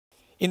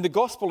In the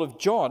Gospel of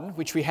John,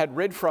 which we had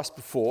read for us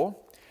before,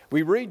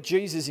 we read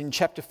Jesus in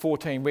chapter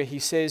 14 where he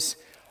says,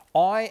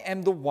 "I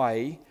am the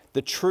way,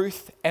 the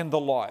truth and the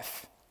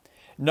life.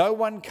 No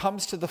one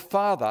comes to the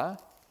Father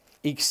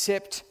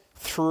except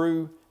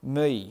through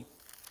me."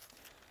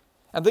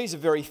 And these are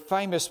very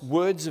famous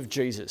words of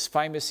Jesus,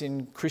 famous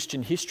in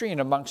Christian history and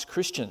amongst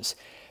Christians,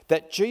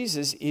 that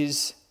Jesus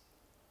is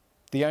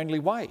the only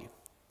way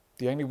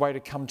to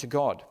come to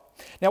God.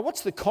 Now, what's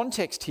the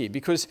context here?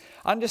 Because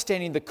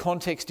understanding the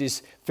context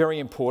is very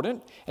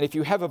important. And if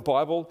you have a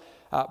Bible,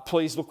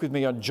 please look with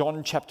me on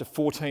John chapter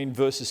 14,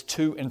 verses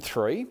 2 and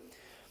 3.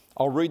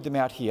 I'll read them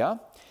out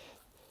here.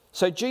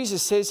 So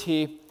Jesus says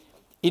here,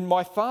 "In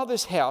my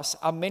Father's house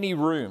are many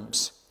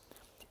rooms.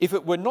 If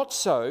it were not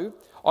so,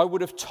 I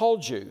would have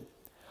told you.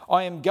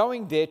 I am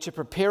going there to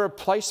prepare a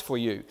place for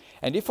you.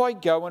 And if I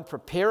go and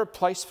prepare a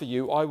place for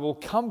you, I will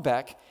come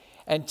back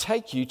and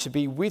take you to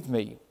be with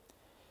me,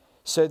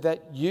 so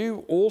that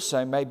you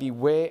also may be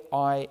where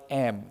I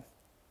am."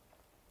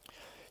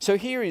 So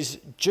here is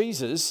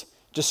Jesus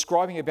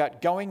describing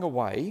about going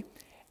away,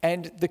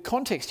 and the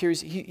context here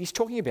is he's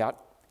talking about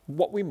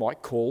what we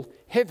might call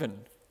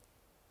heaven.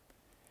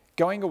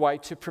 Going away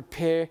to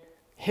prepare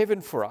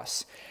heaven for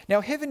us. Now,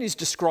 heaven is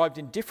described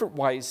in different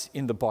ways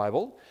in the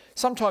Bible.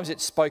 Sometimes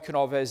it's spoken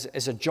of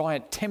as a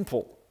giant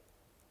temple.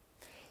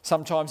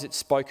 Sometimes it's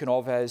spoken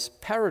of as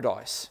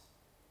paradise.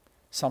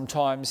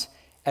 Sometimes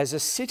as a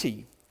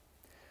city.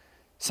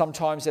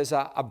 Sometimes as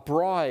a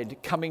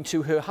bride coming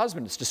to her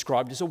husband. It's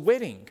described as a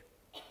wedding.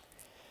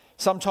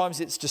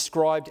 Sometimes it's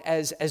described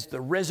as the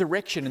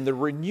resurrection and the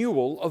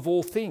renewal of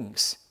all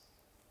things.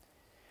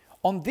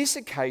 On this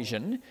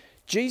occasion,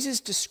 Jesus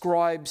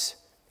describes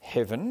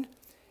heaven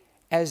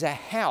as a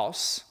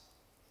house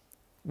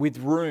with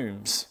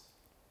rooms.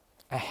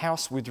 A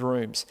house with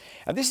rooms.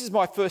 And this is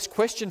my first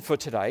question for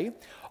today.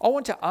 I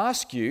want to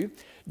ask you,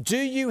 do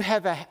you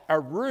have a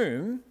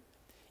room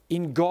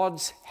in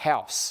God's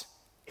house?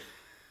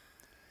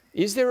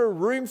 Is there a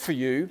room for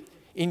you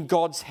in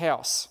God's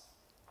house?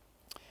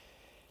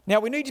 Now,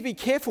 we need to be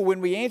careful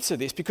when we answer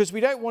this because we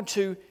don't want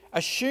to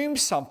assume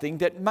something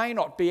that may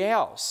not be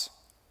ours.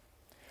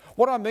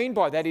 What I mean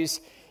by that is,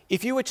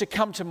 if you were to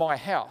come to my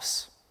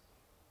house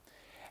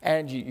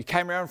and you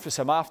came around for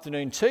some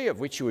afternoon tea, of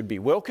which you would be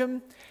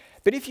welcome,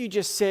 but if you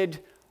just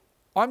said,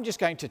 "I'm just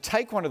going to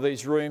take one of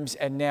these rooms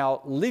and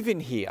now live in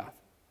here,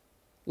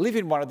 live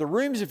in one of the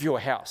rooms of your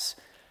house,"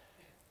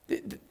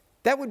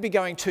 that would be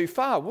going too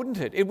far, wouldn't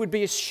it? It would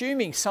be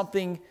assuming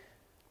something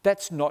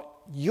that's not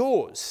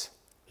yours.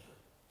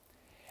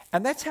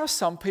 And that's how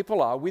some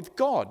people are with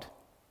God.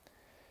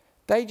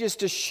 They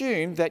just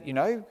assume that,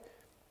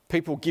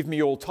 people give me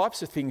all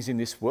types of things in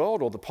this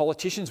world, or the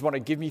politicians want to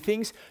give me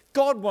things.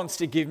 God wants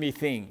to give me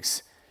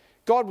things.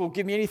 God will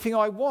give me anything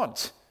I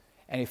want.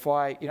 And if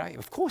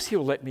of course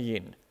he'll let me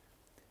in.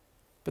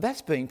 But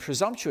that's being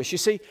presumptuous. You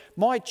see,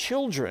 my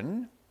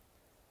children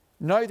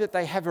know that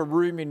they have a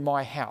room in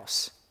my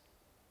house.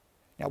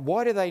 Now,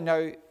 why do they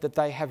know that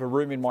they have a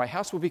room in my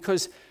house? Well,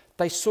 because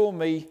they saw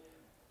me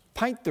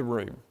paint the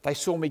room. They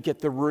saw me get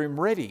the room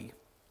ready.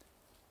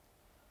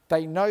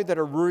 They know that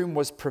a room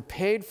was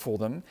prepared for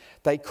them.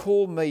 They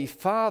call me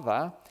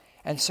Father,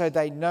 and so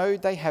they know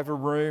they have a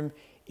room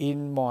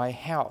in my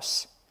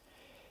house.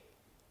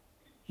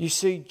 You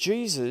see,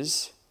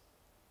 Jesus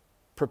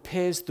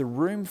prepares the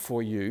room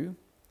for you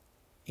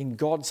in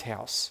God's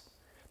house.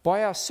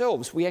 By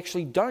ourselves, we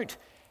actually don't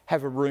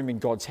have a room in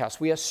God's house.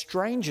 We are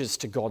strangers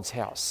to God's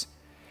house.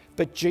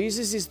 But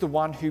Jesus is the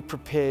one who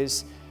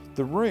prepares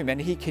the room,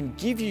 and he can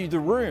give you the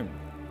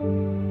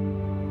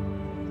room.